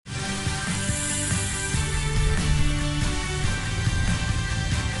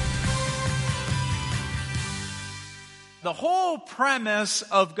The whole premise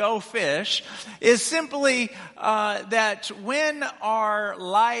of Go Fish is simply that when our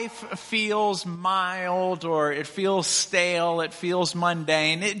life feels mild or it feels stale, it feels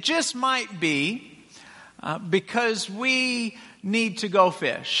mundane, it just might be because we need to go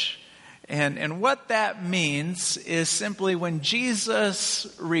fish. And what that means is simply when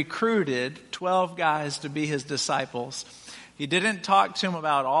Jesus recruited 12 guys to be his disciples, he didn't talk to them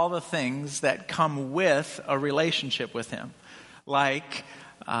about all the things that come with a relationship with him. Like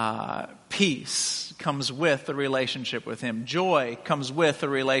peace comes with a relationship with him. Joy comes with a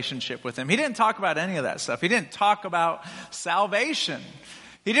relationship with him. He didn't talk about any of that stuff. He didn't talk about salvation.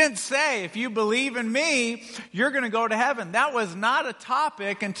 He didn't say, if you believe in me, you're going to go to heaven. That was not a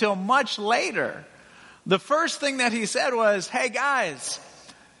topic until much later. The first thing that he said was, hey guys,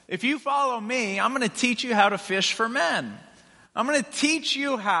 if you follow me, I'm going to teach you how to fish for men. I'm going to teach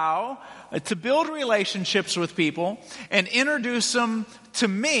you how to build relationships with people and introduce them to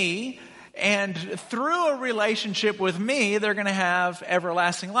me. And through a relationship with me, they're going to have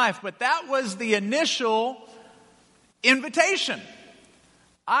everlasting life. But that was the initial invitation.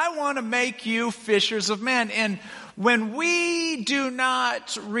 I want to make you fishers of men. And when we do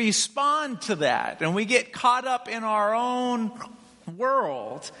not respond to that and we get caught up in our own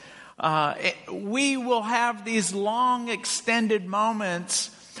world, we will have these long extended moments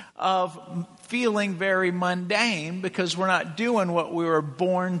of feeling very mundane because we're not doing what we were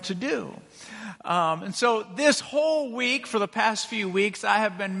born to do. And so this whole week, for the past few weeks, I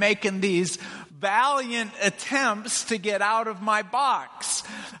have been making these valiant attempts to get out of my box.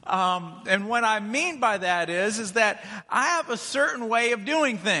 And what I mean by that is that I have a certain way of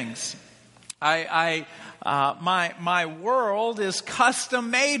doing things. My world is custom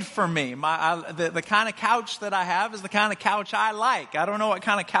made for me. The kind of couch that I have is the kind of couch I like. I don't know what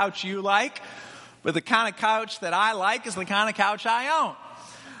kind of couch you like, but the kind of couch that I like is the kind of couch I own.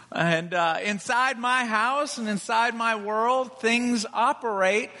 And inside my house and inside my world, things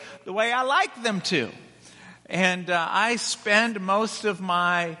operate the way I like them to. And I spend most of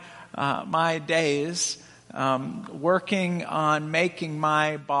my days working on making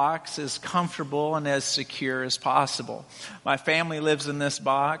my box as comfortable and as secure as possible. My family lives in this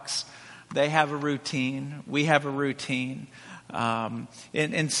box. They have a routine. We have a routine.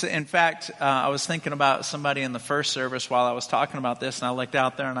 In fact, I was thinking about somebody in the first service while I was talking about this, and I looked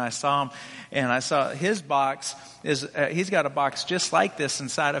out there and I saw him, and I saw his box is, he's got a box just like this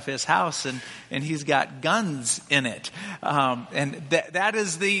inside of his house, and he's got guns in it. And that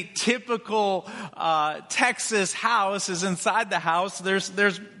is the typical, Texas house is inside the house. There's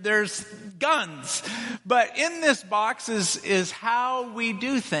guns. But in this box is how we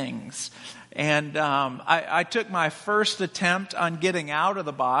do things. And I took my first attempt on getting out of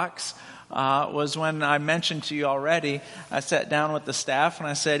the box was when I mentioned to you already. I sat down with the staff and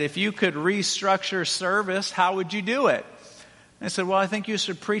I said, if you could restructure service, how would you do it? And they said, well, I think you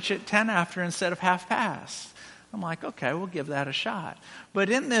should preach at 10 after instead of half past. I'm like, okay, we'll give that a shot. But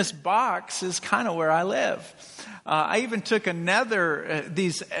in this box is kind of where I live. I even took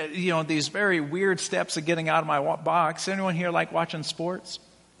these very weird steps of getting out of my box. Anyone here like watching sports?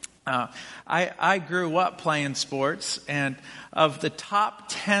 I grew up playing sports, and of the top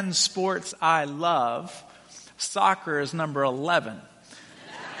 10 sports I love, soccer is number 11.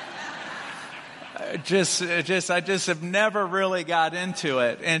 I just have never really got into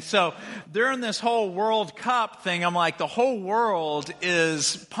it. And so during this whole World Cup thing, I'm like, the whole world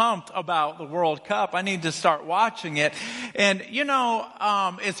is pumped about the World Cup. I need to start watching it. And,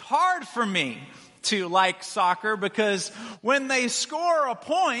 it's hard for me to like soccer because when they score a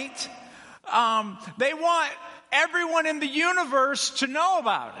point, they want everyone in the universe to know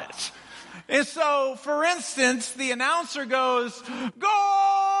about it. And so, for instance, the announcer goes, "Goal!"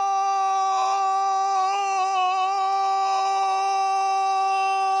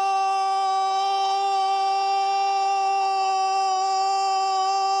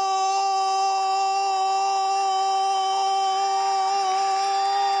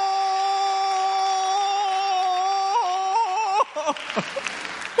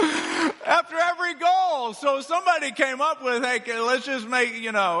 After every goal. So somebody came up with, hey, let's just make,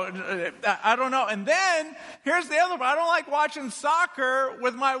 I don't know. And then, here's the other part. I don't like watching soccer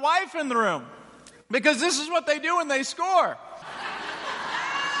with my wife in the room. Because this is what they do when they score.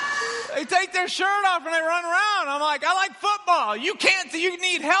 They take their shirt off and they run around. I'm like, I like football. You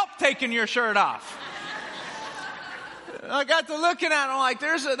need help taking your shirt off. I got to looking at it, I'm like,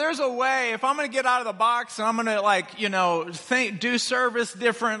 there's a way. If I'm going to get out of the box and I'm going to do service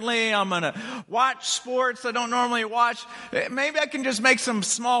differently, I'm going to watch sports I don't normally watch, maybe I can just make some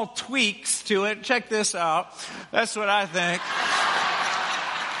small tweaks to it. Check this out. That's what I think.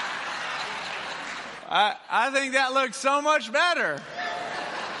 I think that looks so much better.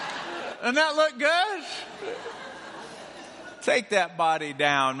 Doesn't that look good? Take that body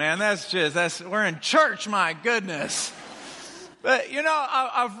down, man. We're in church, my goodness. But,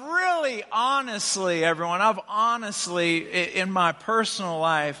 I've really honestly, everyone, in my personal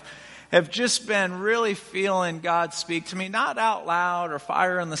life, have just been really feeling God speak to me, not out loud or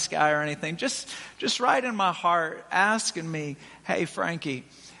fire in the sky or anything, just right in my heart, asking me, hey, Frankie,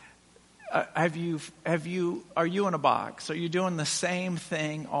 are you in a box? Are you doing the same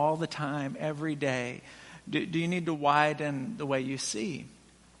thing all the time, every day? Do you need to widen the way you see?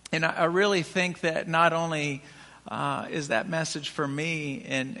 And I really think that not only is that message for me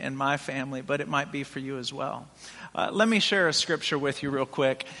and my family, but it might be for you as well. Let me share a scripture with you real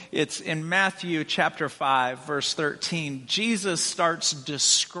quick. It's in Matthew chapter 5, verse 13. Jesus starts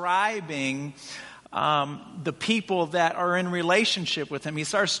describing the people that are in relationship with him. He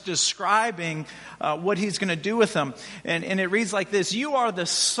starts describing what he's going to do with them. And it reads like this: "You are the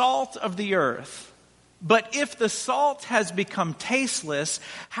salt of the earth. But if the salt has become tasteless,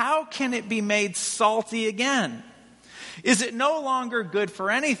 how can it be made salty again? Is it no longer good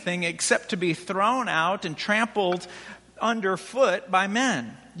for anything except to be thrown out and trampled underfoot by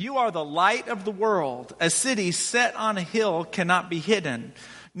men? You are the light of the world. A city set on a hill cannot be hidden.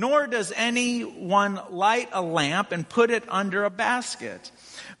 Nor does anyone light a lamp and put it under a basket,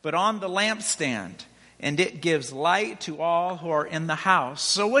 but on the lampstand, and it gives light to all who are in the house."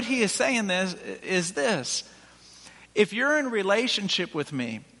 So what he is saying is this: if you're in relationship with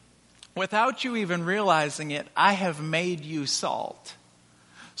me, without you even realizing it, I have made you salt.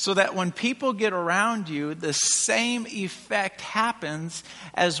 So that when people get around you, the same effect happens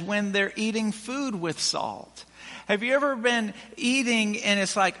as when they're eating food with salt. Have you ever been eating and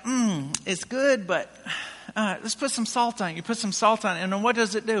it's like, it's good, but let's put some salt on it. You put some salt on it, and then what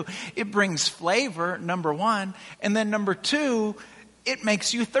does it do? It brings flavor, number one. And then number two, it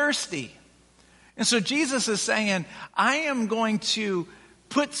makes you thirsty. And so Jesus is saying, I am going to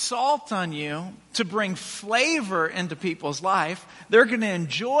put salt on you to bring flavor into people's life. They're going to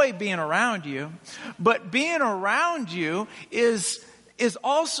enjoy being around you. But being around you is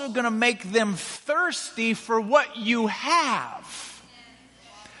also going to make them thirsty for what you have.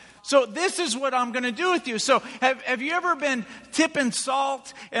 So this is what I'm going to do with you. So have you ever been tipping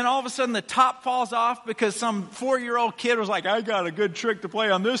salt and all of a sudden the top falls off because some 4-year-old kid was like, I got a good trick to play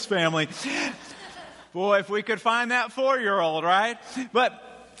on this family. Boy, if we could find that 4-year-old, right? But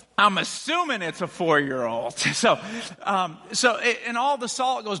I'm assuming it's a 4-year-old. So all the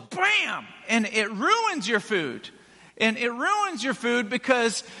salt goes bam, and it ruins your food. And it ruins your food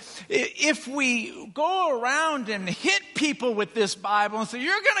because if we go around and hit people with this Bible and say,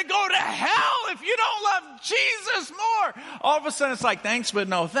 you're going to go to hell if you don't love Jesus more, all of a sudden it's like, thanks, but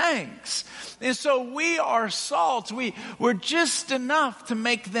no thanks. And so we are salt. We're just enough to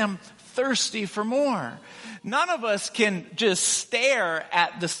make them thirsty for more. None of us can just stare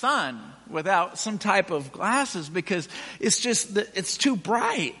at the sun without some type of glasses because it's too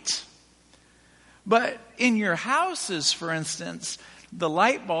bright. But in your houses, for instance, the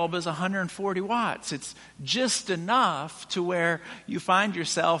light bulb is 140 watts. It's just enough to where you find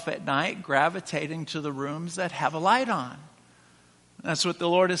yourself at night gravitating to the rooms that have a light on. That's what the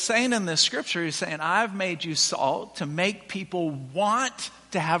Lord is saying in this scripture. He's saying, I've made you salt to make people want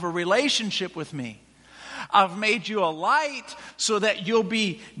to have a relationship with me. I've made you a light so that you'll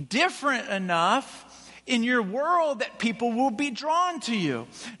be different enough in your world that people will be drawn to you.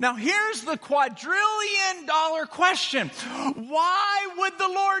 Now here's the quadrillion-dollar question. Why would the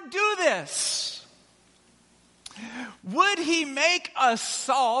Lord do this? Would he make us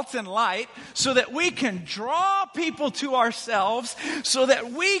salt and light so that we can draw people to ourselves, so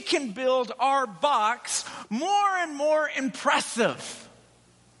that we can build our box more and more impressive,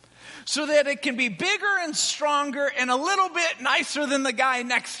 so that it can be bigger and stronger and a little bit nicer than the guy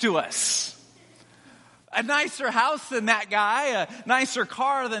next to us? A nicer house than that guy, a nicer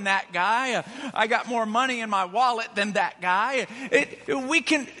car than that guy. I got more money in my wallet than that guy.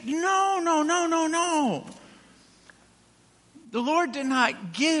 No. The Lord did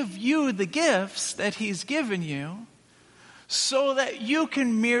not give you the gifts that he's given you so that you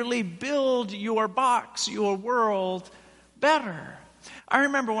can merely build your box, your world better. I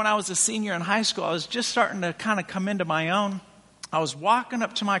remember when I was a senior in high school, I was just starting to kind of come into my own. I was walking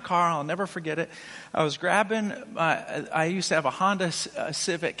up to my car, and I'll never forget it. I was grabbing, I used to have a Honda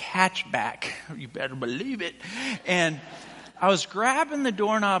Civic hatchback. You better believe it. And I was grabbing the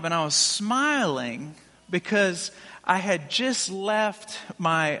doorknob, and I was smiling because I had just left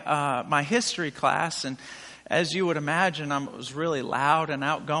my history class, and as you would imagine, I was really loud and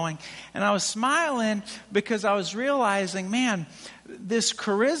outgoing. And I was smiling because I was realizing, man, this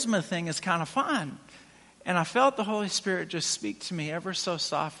charisma thing is kind of fun. And I felt the Holy Spirit just speak to me ever so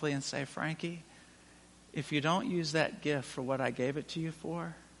softly and say, Frankie, if you don't use that gift for what I gave it to you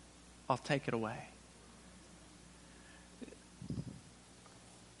for, I'll take it away.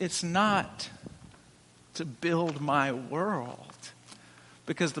 It's not to build my world.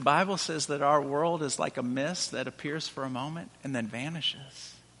 Because the Bible says that our world is like a mist that appears for a moment and then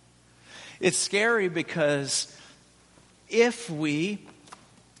vanishes. It's scary because if we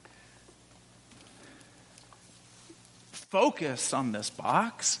focus on this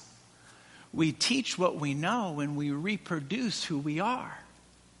box, we teach what we know and we reproduce who we are.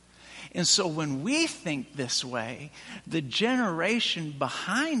 And so when we think this way, the generation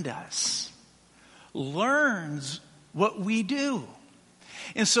behind us learns what we do.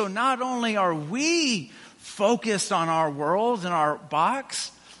 And so not only are we focused on our world and our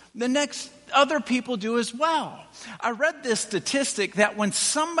box, the next other people do as well. I read this statistic that when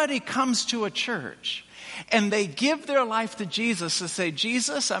somebody comes to a church and they give their life to Jesus and say,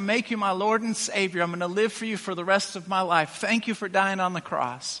 Jesus, I make you my Lord and Savior. I'm going to live for you for the rest of my life. Thank you for dying on the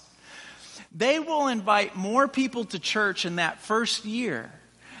cross. They will invite more people to church in that first year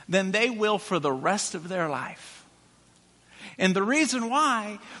than they will for the rest of their life. And the reason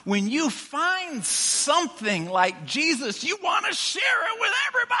why, when you find something like Jesus, you want to share it with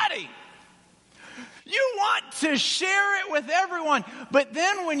everybody. You want to share it with everyone. But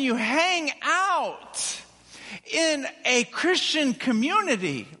then when you hang out in a Christian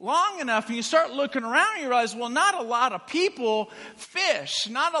community long enough and you start looking around, you realize, well, not a lot of people fish.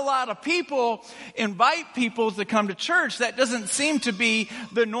 Not a lot of people invite people to come to church. That doesn't seem to be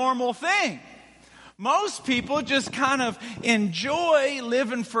the normal thing. Most people just kind of enjoy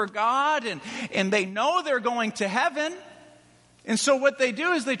living for God and they know they're going to heaven. And so what they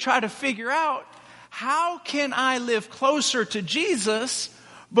do is they try to figure out, how can I live closer to Jesus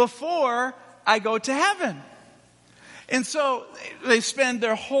before I go to heaven? And so they spend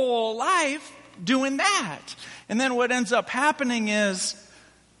their whole life doing that. And then what ends up happening is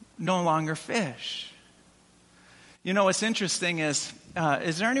no longer fish. You know what's interesting is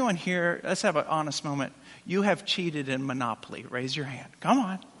there anyone here, let's have an honest moment. You have cheated in Monopoly. Raise your hand. Come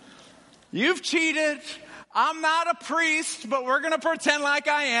on. You've cheated. I'm not a priest, but we're going to pretend like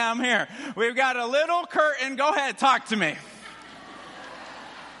I am here. We've got a little curtain. Go ahead, talk to me.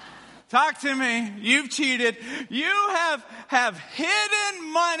 Talk to me. You've cheated. You have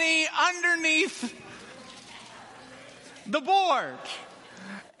hidden money underneath the board.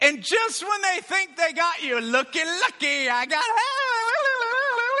 And just when they think they got you, looking lucky, I got...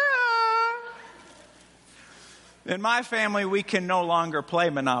 In my family, we can no longer play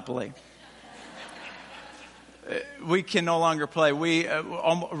Monopoly. We can no longer play.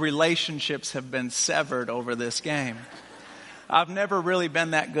 Relationships have been severed over this game. I've never really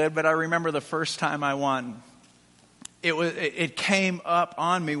been that good, but I remember the first time I won. It came up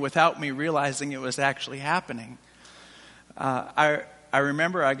on me without me realizing it was actually happening. I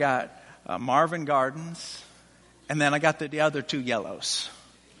remember I got Marvin Gardens, and then I got the other two yellows.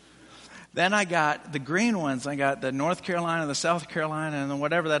 Then I got the green ones. I got the North Carolina, the South Carolina, and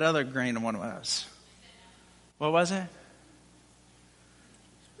whatever that other green one was. What was it?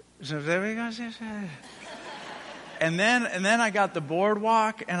 And then I got the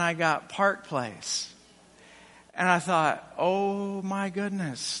Boardwalk and I got Park Place. And I thought, oh my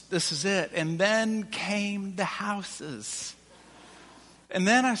goodness, this is it. And then came the houses. And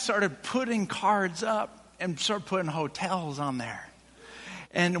then I started putting cards up and started putting hotels on there.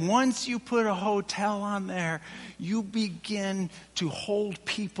 And once you put a hotel on there, you begin to hold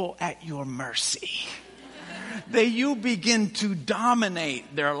people at your mercy. You begin to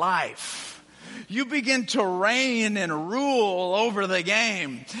dominate their life. You begin to reign and rule over the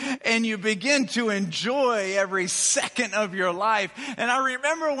game. And you begin to enjoy every second of your life. And I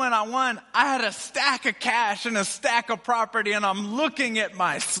remember when I won, I had a stack of cash and a stack of property, and I'm looking at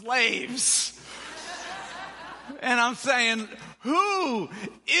my slaves. And I'm saying, who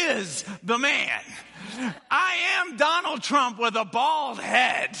is the man? I am Donald Trump with a bald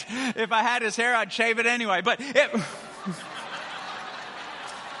head. If I had his hair, I'd shave it anyway. But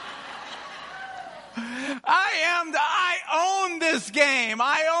I own this game.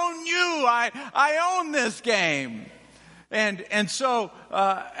 I own you. I own this game. And so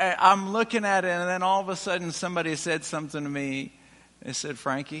I'm looking at it, and then all of a sudden somebody said something to me. They said,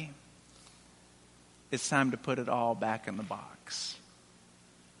 Frankie, it's time to put it all back in the box.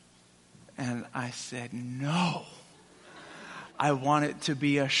 And I said, no. I want it to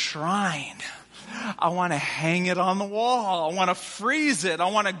be a shrine. I want to hang it on the wall. I want to freeze it.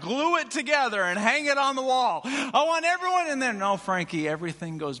 I want to glue it together and hang it on the wall. I want everyone in there. No, Frankie,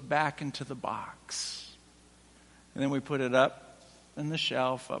 everything goes back into the box. And then we put it up in the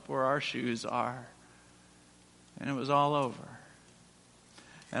shelf, up where our shoes are. And it was all over.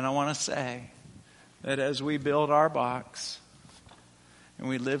 And I want to say that as we build our box and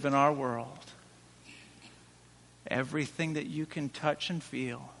we live in our world, everything that you can touch and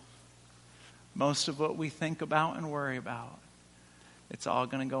feel, most of what we think about and worry about, it's all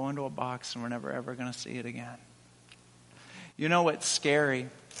going to go into a box and we're never ever going to see it again. You know what's scary?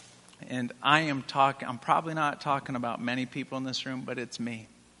 And I'm probably not talking about many people in this room, but it's me.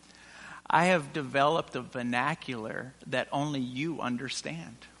 I have developed a vernacular that only you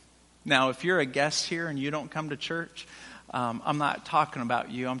understand. Now, if you're a guest here and you don't come to church, I'm not talking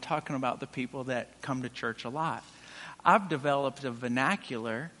about you. I'm talking about the people that come to church a lot. I've developed a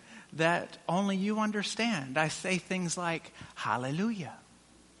vernacular that only you understand. I say things like, hallelujah.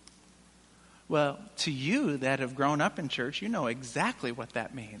 Well, to you that have grown up in church, you know exactly what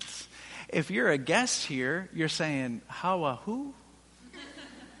that means. If you're a guest here, you're saying, who?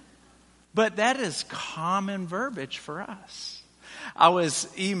 But that is common verbiage for us. I was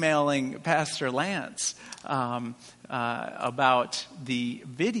emailing Pastor Lance about the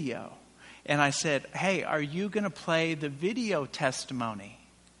video. And I said, hey, are you going to play the video testimony?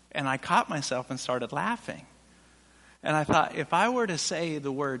 And I caught myself and started laughing. And I thought, if I were to say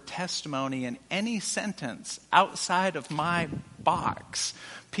the word testimony in any sentence outside of my box,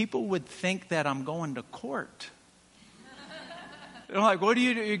 people would think that I'm going to court. They're like, what do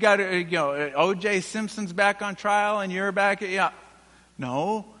you do? You got to, O.J. Simpson's back on trial and you're back. Yeah.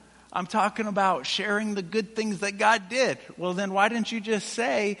 No, I'm talking about sharing the good things that God did. Well, then why didn't you just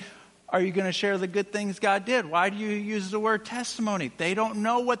say, are you going to share the good things God did? Why do you use the word testimony? They don't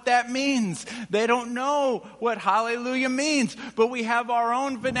know what that means. They don't know what hallelujah means. But we have our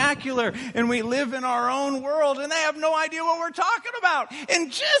own vernacular and we live in our own world and they have no idea what we're talking about. And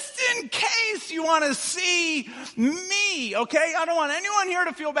just in case you want to see me, okay? I don't want anyone here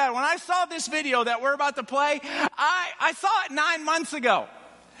to feel bad. When I saw this video that we're about to play, I saw it 9 months ago.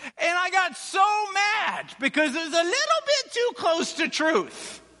 And I got so mad because it was a little bit too close to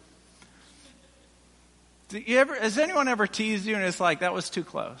truth. Has anyone ever teased you and it's like, that was too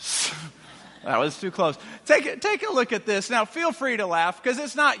close? That was too close. Take a look at this. Now, feel free to laugh because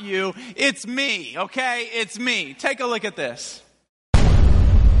it's not you. It's me, okay? It's me. Take a look at this.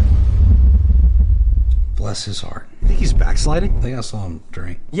 Bless his heart. I think he's backsliding. I think I saw him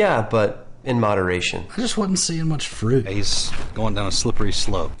drink. Yeah, but in moderation. I just wasn't seeing much fruit. He's going down a slippery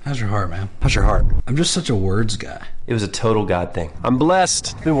slope. How's your heart, man? How's your heart? I'm just such a words guy. It was a total God thing. I'm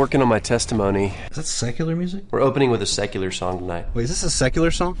blessed. Been working on my testimony. Is that secular music? We're opening with a secular song tonight. Wait, is this a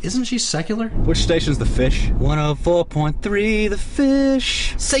secular song? Isn't she secular? Which station's The Fish? 104.3 The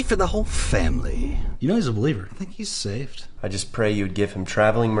Fish. Safe for the whole family. You know he's a believer. I think he's saved. I just pray you would give him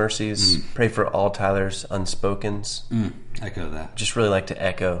traveling mercies. Pray for all Tyler's unspokens. Echo that. Just really like to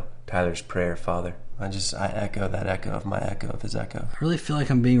echo Tyler's prayer, Father. I echo that echo of my echo of his echo. I really feel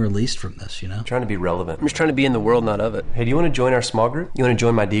like I'm being released from this, I'm trying to be relevant. I'm just trying to be in the world, not of it. Hey, do you want to join our small group? You want to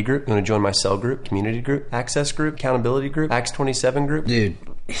join my D group? You want to join my cell group, community group, access group, accountability group, Acts 27 group? Dude,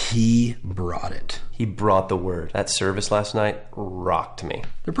 he brought it. He brought the word. That service last night rocked me.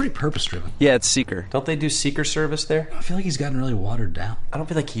 They're pretty purpose-driven. Yeah, it's Seeker. Don't they do Seeker service there? I feel like he's gotten really watered down. I don't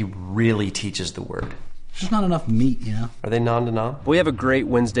feel like he really teaches the word. There's just not enough meat, Are they non-denom? We have a great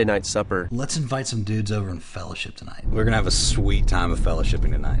Wednesday night supper. Let's invite some dudes over and fellowship tonight. We're going to have a sweet time of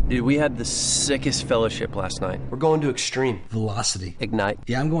fellowshipping tonight. Dude, we had the sickest fellowship last night. We're going to Extreme. Velocity. Ignite.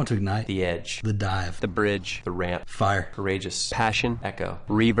 Yeah, I'm going to Ignite. The Edge. The Dive. The Bridge. The Ramp. Fire. Courageous. Passion. Echo.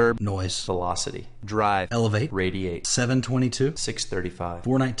 Reverb. Noise. Velocity. Drive. Elevate. Radiate. 722. 635.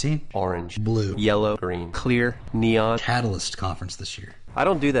 419. Orange. Blue. Yellow. Green. Clear. Neon. Catalyst conference this year. I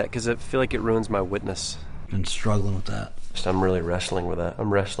don't do that because I feel like it ruins my witness. Been struggling with that. I'm really wrestling with that.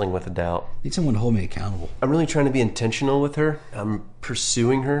 I'm wrestling with a doubt. Need someone to hold me accountable. I'm really trying to be intentional with her. I'm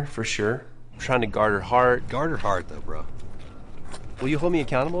pursuing her for sure. I'm trying to guard her heart. Guard her heart, though, bro. Will you hold me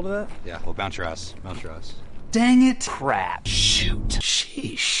accountable to that? Yeah, well, bounce your ass. Bounce your ass. Dang it. Crap. Shoot.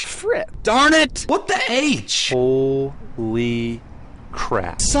 Sheesh. Frick. Darn it. What the H? Holy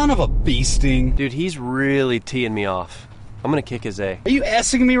crap. Son of a bee sting. Dude, he's really teeing me off. I'm gonna kick his A. Are you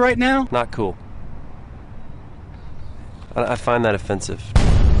assing me right now? Not cool. I find that offensive.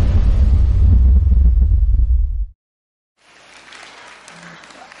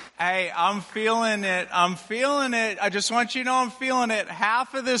 Hey, I'm feeling it. I'm feeling it. I just want you to know I'm feeling it.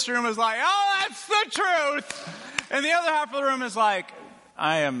 Half of this room is like, oh, that's the truth. And the other half of the room is like,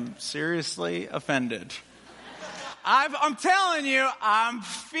 I am seriously offended. I'm telling you, I'm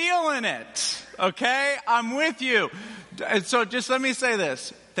feeling it. Okay? I'm with you. So just let me say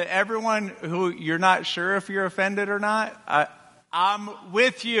this. To everyone who you're not sure if you're offended or not, I'm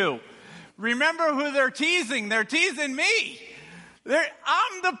with you. Remember who they're teasing. They're teasing me.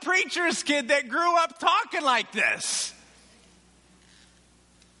 I'm the preacher's kid that grew up talking like this.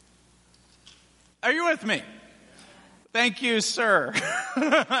 Are you with me? Thank you, sir. You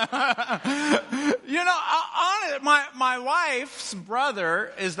know, my wife's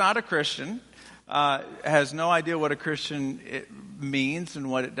brother is not a Christian, has no idea what a Christian means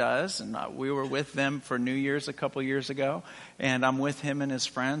and what it does. And we were with them for New Year's a couple years ago, and I'm with him and his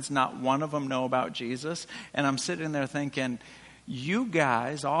friends. Not one of them know about Jesus. And I'm sitting there thinking, you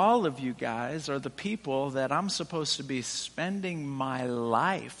guys, all of you guys, are the people that I'm supposed to be spending my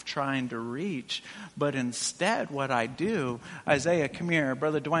life trying to reach. But instead, what I do, Isaiah, come here.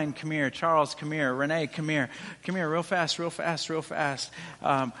 Brother Dwayne, come here. Charles, come here. Renee, come here. Come here real fast, real fast, real fast.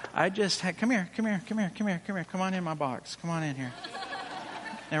 Come here. Come on in my box. Come on in here.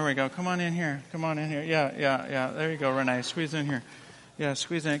 There we go. Come on in here. Yeah. There you go, Renee. Squeeze in here. Yeah,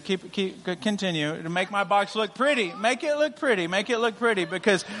 squeeze in. Continue to make my box look pretty. Make it look pretty.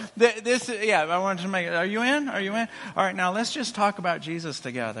 Because I wanted to make it. Are you in? All right, now let's just talk about Jesus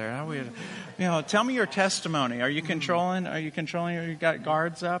together. Tell me your testimony. Are you controlling? You got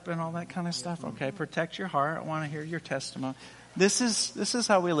guards up and all that kind of stuff? Okay, protect your heart. I want to hear your testimony. This is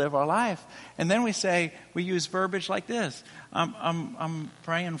how we live our life. And then we use verbiage like this. I'm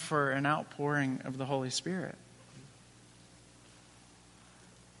praying for an outpouring of the Holy Spirit.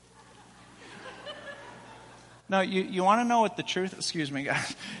 No, you want to know what the truth... Excuse me,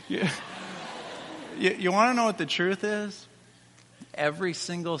 guys. You want to know what the truth is? Every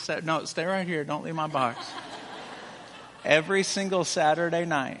single... No, stay right here. Don't leave my box. Every single Saturday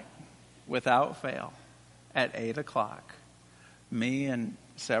night, without fail, at 8 o'clock, me and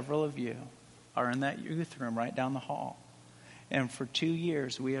several of you are in that youth room right down the hall. And for 2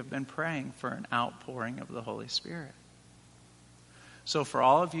 years, we have been praying for an outpouring of the Holy Spirit. So for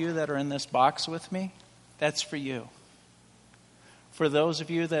all of you that are in this box with me, that's for you. For those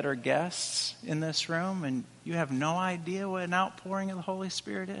of you that are guests in this room and you have no idea what an outpouring of the Holy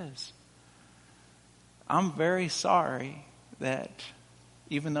Spirit is, I'm very sorry that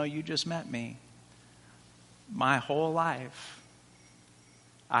even though you just met me, my whole life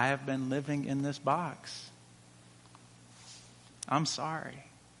I have been living in this box. I'm sorry.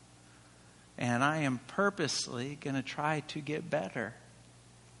 And I am purposely going to try to get better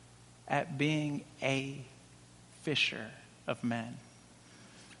at being a fisher of men.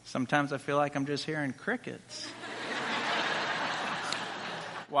 Sometimes I feel like I'm just hearing crickets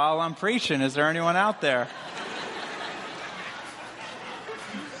while I'm preaching. Is there anyone out there?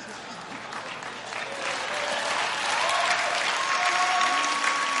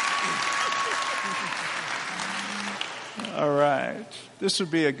 All right. This would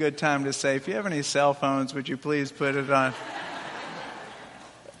be a good time to say, if you have any cell phones, would you please put it on?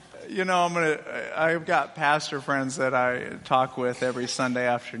 I've got pastor friends that I talk with every Sunday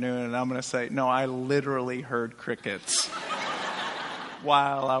afternoon, and I'm going to say, no, I literally heard crickets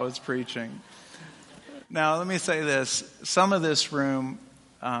while I was preaching. Now, let me say this. Some of this room,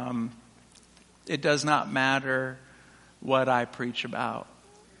 it does not matter what I preach about.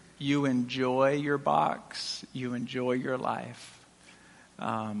 You enjoy your box. You enjoy your life.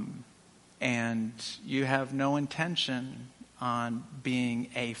 And you have no intention on being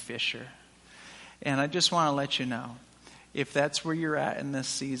a fisher. And I just want to let you know, if that's where you're at in this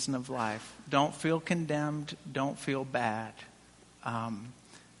season of life, don't feel condemned, don't feel bad.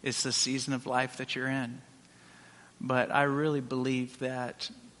 It's the season of life that you're in. But I really believe that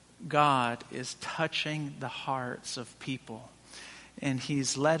God is touching the hearts of people. And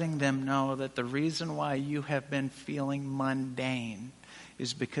He's letting them know that the reason why you have been feeling mundane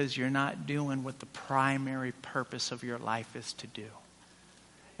is because you're not doing what the primary purpose of your life is to do.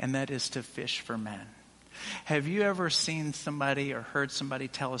 And that is to fish for men. Have you ever seen somebody or heard somebody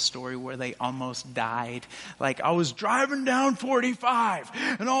tell a story where they almost died? Like, I was driving down 45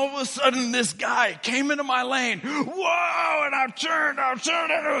 and all of a sudden this guy came into my lane. Whoa! And I turned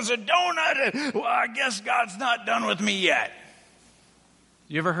and it was a donut. And, well, I guess God's not done with me yet.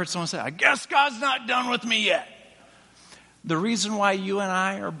 You ever heard someone say, I guess God's not done with me yet? The reason why you and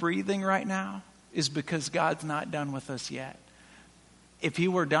I are breathing right now is because God's not done with us yet. If he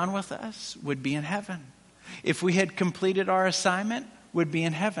were done with us, we'd be in heaven. If we had completed our assignment, we'd be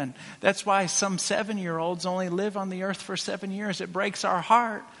in heaven. That's why some 7-year-olds only live on the earth for 7 years. It breaks our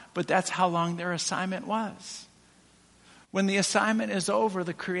heart, but that's how long their assignment was. When the assignment is over,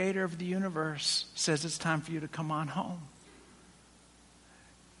 the creator of the universe says it's time for you to come on home.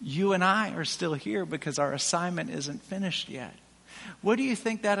 You and I are still here because our assignment isn't finished yet. What do you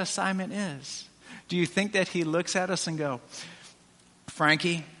think that assignment is? Do you think that he looks at us and go,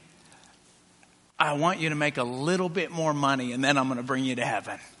 Frankie, I want you to make a little bit more money and then I'm going to bring you to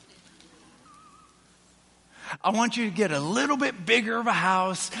heaven. I want you to get a little bit bigger of a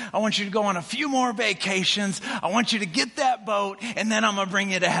house. I want you to go on a few more vacations. I want you to get that boat and then I'm going to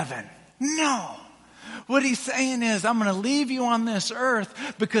bring you to heaven. No. What he's saying is, I'm going to leave you on this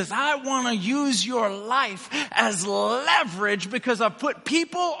earth because I want to use your life as leverage because I've put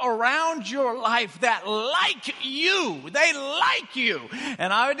people around your life that like you. They like you.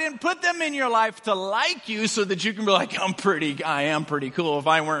 And I didn't put them in your life to like you so that you can be like, I am pretty cool. If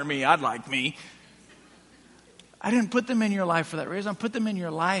I weren't me, I'd like me. I didn't put them in your life for that reason. I put them in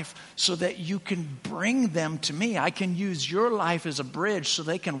your life so that you can bring them to me. I can use your life as a bridge so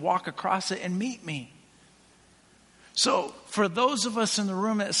they can walk across it and meet me. So for those of us in the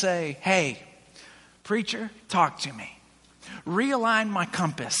room that say, hey, preacher, talk to me. Realign my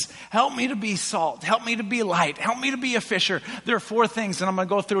compass. Help me to be salt. Help me to be light. Help me to be a fisher. There are 4 things, and I'm going to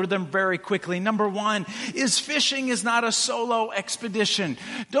go through them very quickly. Number 1 is fishing is not a solo expedition.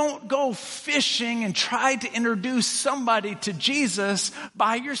 Don't go fishing and try to introduce somebody to Jesus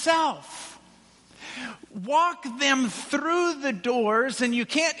by yourself. Walk them through the doors, and you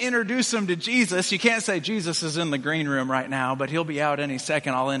can't introduce them to Jesus. You can't say, Jesus is in the green room right now, but he'll be out any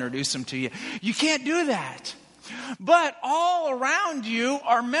second. I'll introduce him to you. You can't do that. But all around you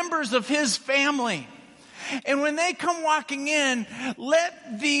are members of his family. And when they come walking in,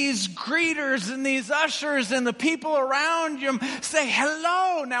 let these greeters and these ushers and the people around you say,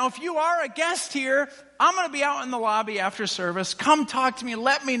 hello. Now, if you are a guest here, I'm going to be out in the lobby after service. Come talk to me.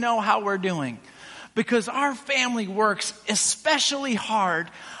 Let me know how we're doing. Because our family works especially hard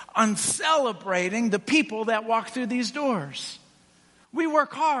on celebrating the people that walk through these doors. We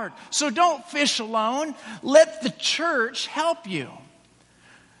work hard. So don't fish alone. Let the church help you.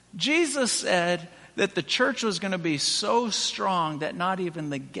 Jesus said that the church was going to be so strong that not even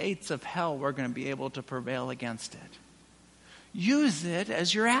the gates of hell were going to be able to prevail against it. Use it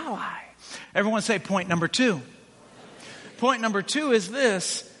as your ally. Everyone say point number 2. Point number 2 is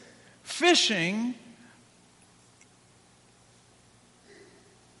this. Fishing,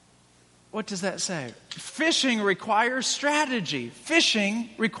 what does that say? Fishing requires strategy. Fishing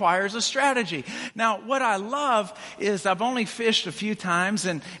requires a strategy. Now, what I love is I've only fished a few times,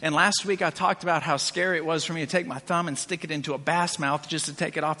 and last week I talked about how scary it was for me to take my thumb and stick it into a bass mouth just to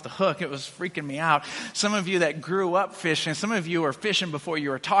take it off the hook. It was freaking me out. Some of you that grew up fishing, some of you were fishing before you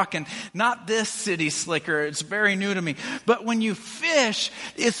were talking. Not this city slicker. It's very new to me. But when you fish,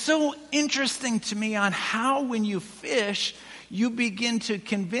 it's so interesting to me on how when you fish, you begin to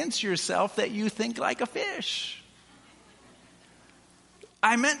convince yourself that you think like a fish.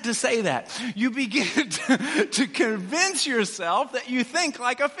 I meant to say that. You begin to convince yourself that you think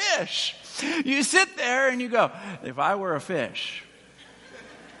like a fish. You sit there and you go, if I were a fish,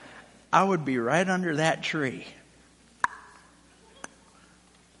 I would be right under that tree.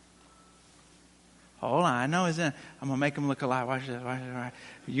 Hold on, I know it's in. I'm going to make him look alive. Watch this.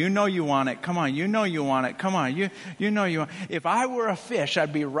 You know you want it. Come on, you know you want it. Come on, you know you want it. If I were a fish,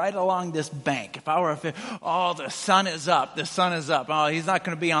 I'd be right along this bank. If I were a fish, oh, the sun is up. The sun is up. Oh, he's not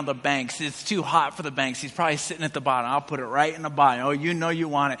going to be on the banks. It's too hot for the banks. He's probably sitting at the bottom. I'll put it right in the bottom. Oh, you know you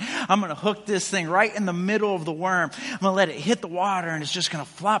want it. I'm going to hook this thing right in the middle of the worm. I'm going to let it hit the water, and it's just going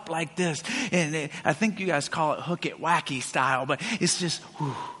to flop like this. And I think you guys call it hook it wacky style, but it's just,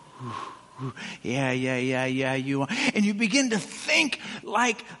 whoo, whoo. Yeah, you and you begin to think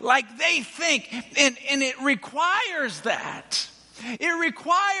like they think, and it requires that. It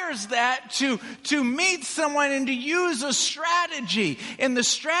requires that to meet someone and to use a strategy. And the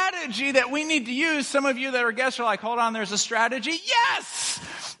strategy that we need to use, some of you that are guests are like, hold on, there's a strategy? Yes,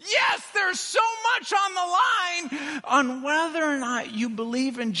 there's so much on the line on whether or not you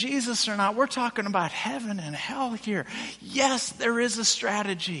believe in Jesus or not. We're talking about heaven and hell here. Yes, there is a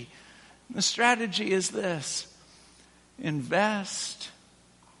strategy. The strategy is this: invest,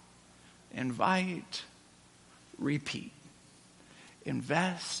 invite, repeat.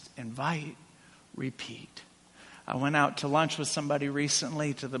 Invest, invite, repeat. I went out to lunch with somebody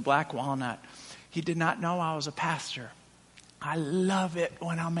recently to the Black Walnut. He did not know I was a pastor. I love it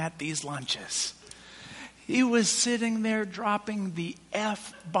when I'm at these lunches. He was sitting there dropping the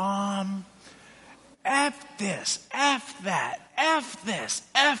F-bomb. F this, F that, F this,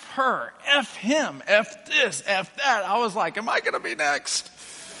 F her, F him, F this, F that. I was like, am I going to be next?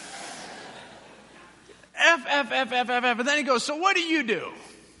 F. And then he goes, so what do you do?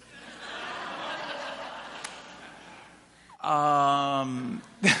 Now,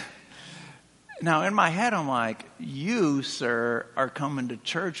 in my head, I'm like, you, sir, are coming to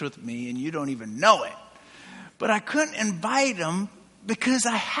church with me and you don't even know it. But I couldn't invite him because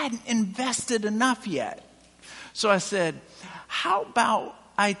I hadn't invested enough yet. So I said, how about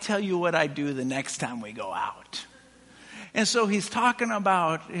I tell you what I do the next time we go out? And so he's talking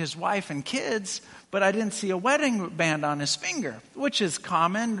about his wife and kids, but I didn't see a wedding band on his finger, which is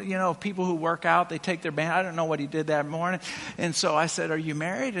common. You know, people who work out, they take their band. I don't know what he did that morning. And so I said, are you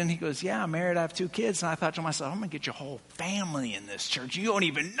married? And he goes, yeah, I'm married. I have 2 kids. And I thought to myself, I'm going to get your whole family in this church. You don't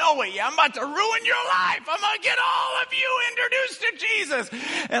even know it yet. I'm about to ruin your life. I'm going to get all of you introduced to Jesus.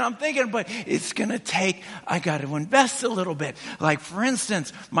 And I'm thinking, but it's going to take, I got to invest a little bit. Like, for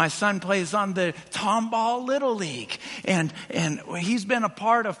instance, my son plays on the Tomball Little League. And he's been a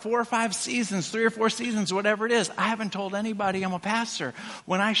part of 4 or 5 seasons, 3 or 4 seasons, whatever it is. I haven't told anybody I'm a pastor.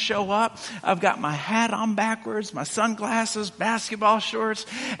 When I show up, I've got my hat on backwards, my sunglasses, basketball shorts,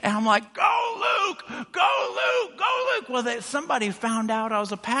 and I'm like, go Luke, go Luke, go Luke. Well, somebody found out I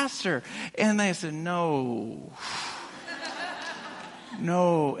was a pastor, and they said, no.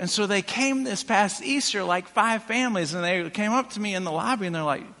 And so they came this past Easter, like 5 families, and they came up to me in the lobby, and they're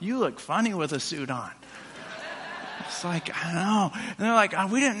like, you look funny with a suit on. It's like, I know. And they're like,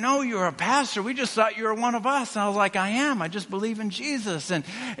 we didn't know you were a pastor. We just thought you were one of us. And I was like, I am. I just believe in Jesus. And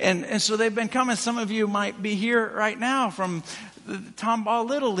so they've been coming. Some of you might be here right now from the Tomball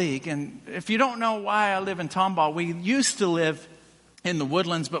Little League. And if you don't know why I live in Tomball, we used to live in the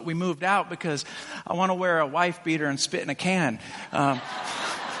Woodlands, but we moved out because I want to wear a wife beater and spit in a can.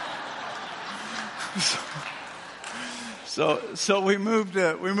 So we moved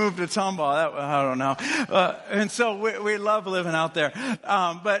to Tomball. I don't know. And so we love living out there.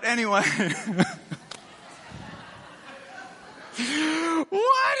 But anyway.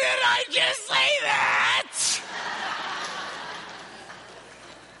 Why did I just say that?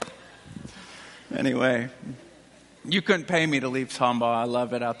 Anyway. You couldn't pay me to leave Tomball. I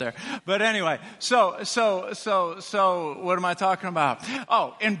love it out there. But anyway, so what am I talking about?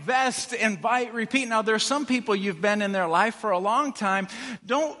 Oh, invest, invite, repeat. Now, there's some people you've been in their life for a long time.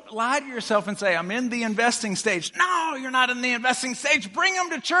 Don't lie to yourself and say, I'm in the investing stage. No, you're not in the investing stage. Bring them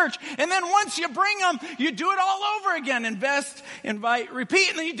to church. And then once you bring them, you do it all over again. Invest, invite,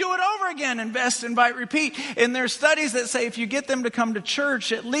 repeat. And then you do it over again. Invest, invite, repeat. And there's studies that say if you get them to come to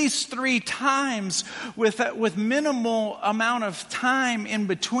church at least 3 times with minimal amount of time in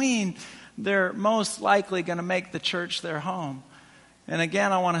between, they're most likely going to make the church their home. And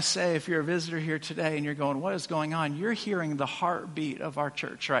again, I want to say, if you're a visitor here today and you're going, what is going on? You're hearing the heartbeat of our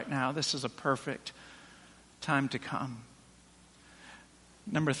church right now. This is a perfect time to come.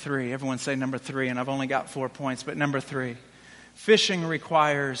 Number 3, everyone say number 3, and I've only got 4 points, but number 3, fishing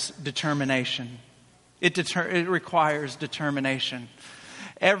requires determination. It requires determination.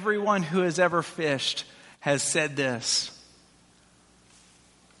 Everyone who has ever fished has said this.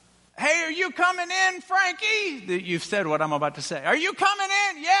 Hey, are you coming in, Frankie? You've said what I'm about to say. Are you coming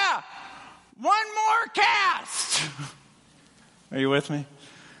in? Yeah. One more cast. Are you with me?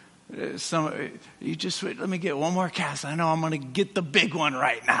 Let me get one more cast. I know I'm going to get the big one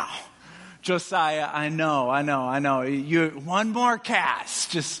right now. Josiah, I know. You one more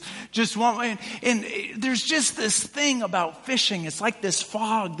cast, just one. And there's just this thing about fishing. It's like this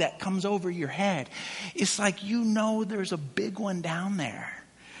fog that comes over your head. It's like there's a big one down there,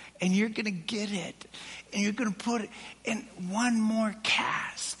 and you're gonna get it, and you're gonna put it in one more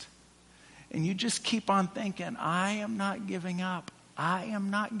cast, and you just keep on thinking, I am not giving up. I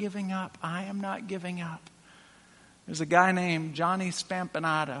am not giving up. I am not giving up. There's a guy named Johnny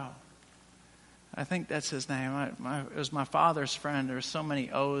Spampinato. I think that's his name. It was my father's friend. There's so many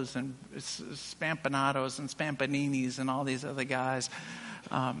O's and Spampinatos and Spampaninis and all these other guys.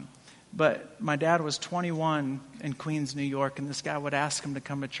 But my dad was 21 in Queens, New York, and this guy would ask him to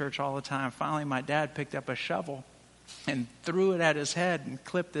come to church all the time. Finally, my dad picked up a shovel and threw it at his head and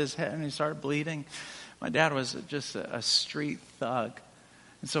clipped his head, and he started bleeding. My dad was just a street thug.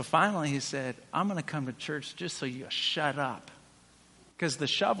 And so finally he said, I'm going to come to church just so you shut up. Because the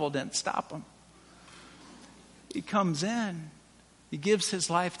shovel didn't stop him. He comes in. He gives his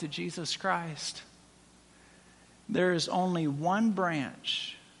life to Jesus Christ. There is only one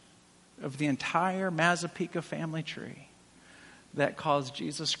branch of the entire Mazzapica family tree that calls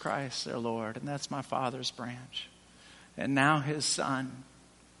Jesus Christ their Lord. And that's my Father's branch. And now his son,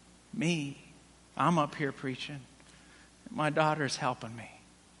 me, I'm up here preaching. My daughter's helping me.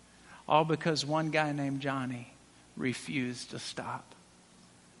 All because one guy named Johnny refused to stop.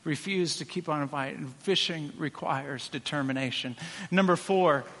 Refused to keep on inviting. Fishing requires determination. Number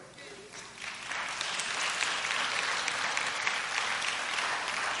 4.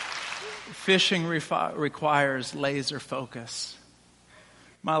 Fishing requires laser focus.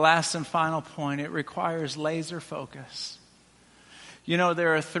 My last and final point, it requires laser focus. You know,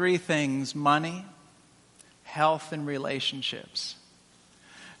 there are 3 things: money, health, and relationships.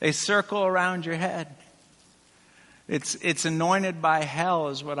 They circle around your head. It's anointed by hell,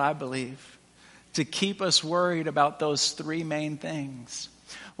 is what I believe, to keep us worried about those 3 main things.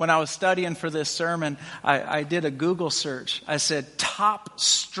 When I was studying for this sermon, I did a Google search. I said, top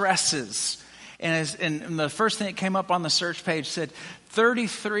stresses. And the first thing that came up on the search page said,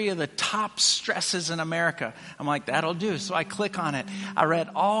 33 of the top stresses in America. I'm like, that'll do. So I click on it. I read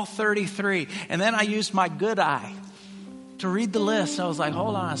all 33. And then I used my good eye to read the list. I was like,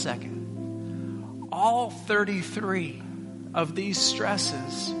 hold on a second. All 33 of these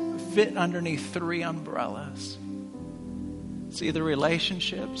stresses fit underneath 3 umbrellas. It's either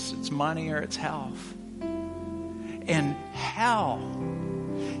relationships, it's money, or it's health. And hell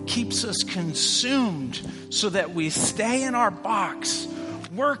keeps us consumed so that we stay in our box,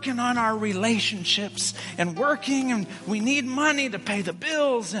 working on our relationships and working, and we need money to pay the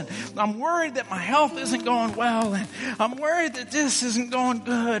bills, and I'm worried that my health isn't going well, and I'm worried that this isn't going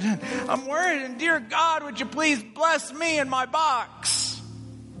good, and I'm worried, and dear God, would you please bless me in my box?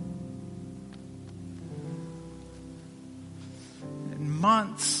 And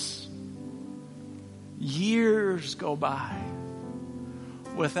months, years go by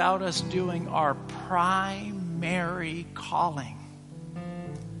without us doing our primary calling.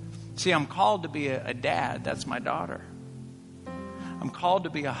 See, I'm called to be a dad. That's my daughter. I'm called to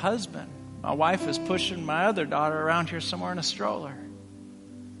be a husband. My wife is pushing my other daughter around here somewhere in a stroller.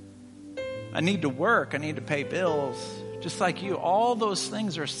 I need to work. I need to pay bills. Just like you, all those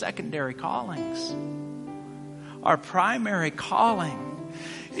things are secondary callings. Our primary calling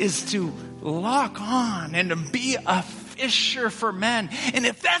is to lock on and to be a fisher for men. And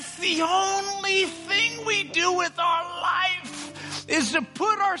if that's the only thing we do with our life, is to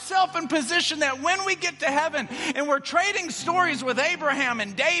put ourselves in position that when we get to heaven and we're trading stories with Abraham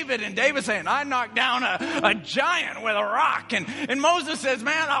and David saying, I knocked down a giant with a rock, and Moses says,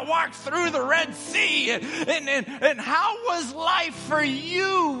 man, I walked through the Red Sea, and how was life for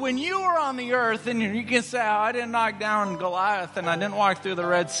you when you were on the earth? And you can say, oh, I didn't knock down Goliath and I didn't walk through the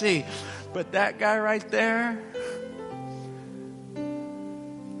Red Sea, but that guy right there,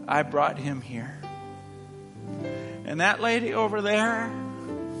 I brought him here. And that lady over there,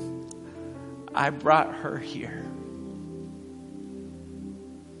 I brought her here.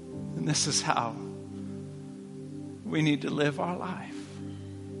 And this is how we need to live our life.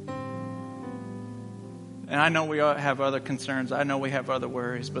 And I know we all have other concerns. I know we have other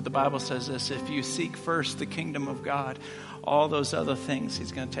worries. But the Bible says this: if you seek first the kingdom of God, all those other things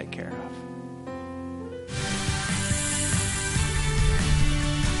he's going to take care of.